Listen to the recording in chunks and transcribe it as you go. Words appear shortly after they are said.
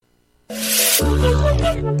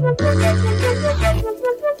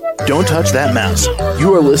Don't touch that mouse.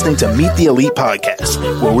 You are listening to Meet the Elite Podcast,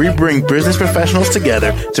 where we bring business professionals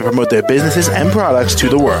together to promote their businesses and products to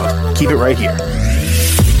the world. Keep it right here.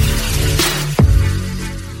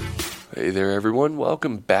 Hey there, everyone.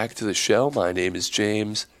 Welcome back to the show. My name is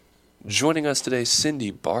James. Joining us today,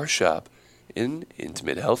 Cindy Barshop in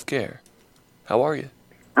Intimate Healthcare. How are you?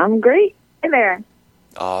 I'm great. Hey there.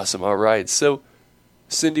 Awesome. All right. So,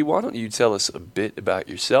 Cindy, why don't you tell us a bit about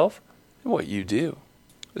yourself and what you do?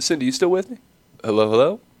 Cindy, you still with me?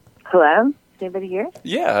 Hello? Hello? Is anybody here?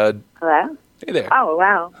 Yeah. Hello? Hey there. Oh,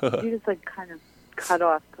 wow. You just kind of cut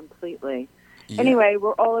off completely. Yeah. Anyway,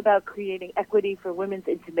 we're all about creating equity for women's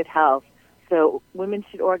intimate health. So women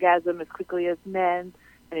should orgasm as quickly as men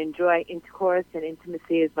and enjoy intercourse and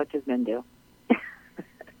intimacy as much as men do.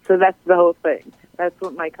 So that's the whole thing. That's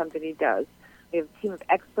what my company does. We have a team of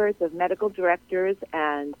experts, of medical directors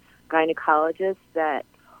and gynecologists that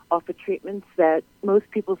offer treatments that most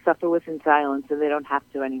people suffer with in silence, and they don't have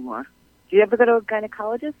to anymore. Do you ever go to a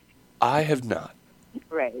gynecologist? I have not.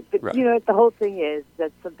 Right. But, Right. you know, the whole thing is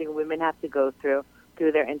that's something women have to go through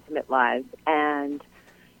their intimate lives. And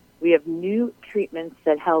we have new treatments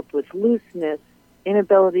that help with looseness,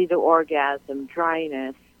 inability to orgasm,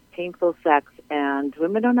 dryness, painful sex, and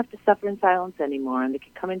women don't have to suffer in silence anymore. And they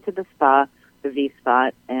can come into the spa, the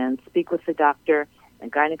V-Spot, and speak with the doctor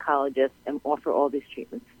and gynecologist and offer all these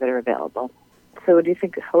treatments that are available. So what do you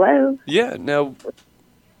think? Hello? Yeah. Now,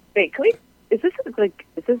 Wait, can we... Is this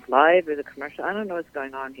live or the commercial? I don't know what's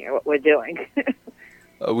going on here, what we're doing.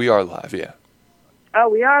 we are live, yeah. Oh,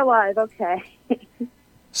 we are live, okay.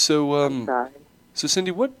 So, Sorry. so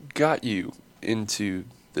Cindy, what got you into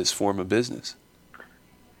this form of business?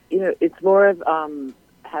 You know, it's more of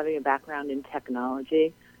having a background in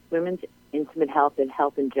technology. Women's intimate health and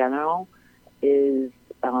health in general is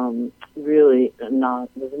really not,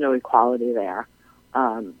 there's no equality there.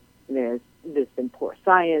 There's been poor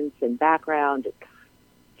science and background,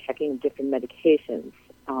 checking different medications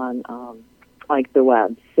on like the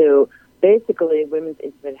web. So basically, women's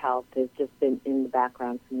intimate health has just been in the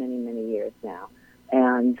background for many, many years now.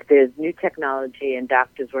 And there's new technology and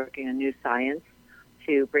doctors working on new science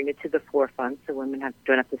to bring it to the forefront so women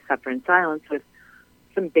don't have to suffer in silence with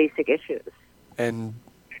some basic issues. And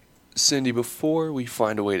Cindy, before we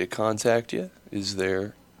find a way to contact you, is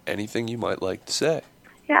there anything you might like to say?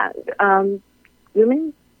 Yeah,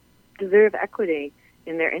 women deserve equity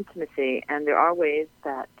in their intimacy, and there are ways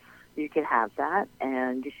that you can have that,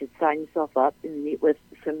 and you should sign yourself up and meet with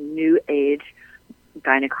some new age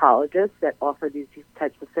gynecologists that offer these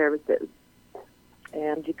types of services.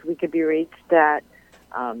 And we could be reached at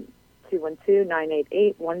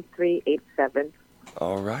 212-988-1387.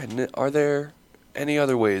 All right. And are there any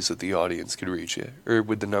other ways that the audience could reach you, or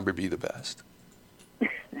would the number be the best?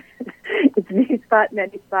 It's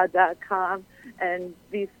vspotmedispa.com and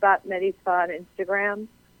vspotmedispa on Instagram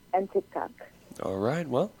and TikTok. All right.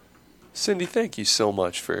 Well, Cindy, thank you so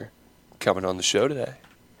much for coming on the show today.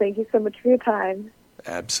 Thank you so much for your time.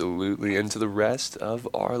 Absolutely. And to the rest of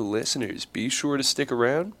our listeners, be sure to stick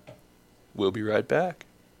around. We'll be right back.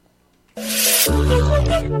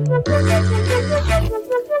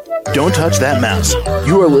 Don't touch that mouse.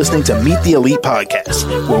 You are listening to Meet the Elite Podcast,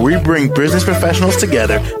 where we bring business professionals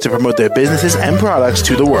together to promote their businesses and products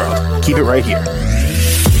to the world. Keep it right here.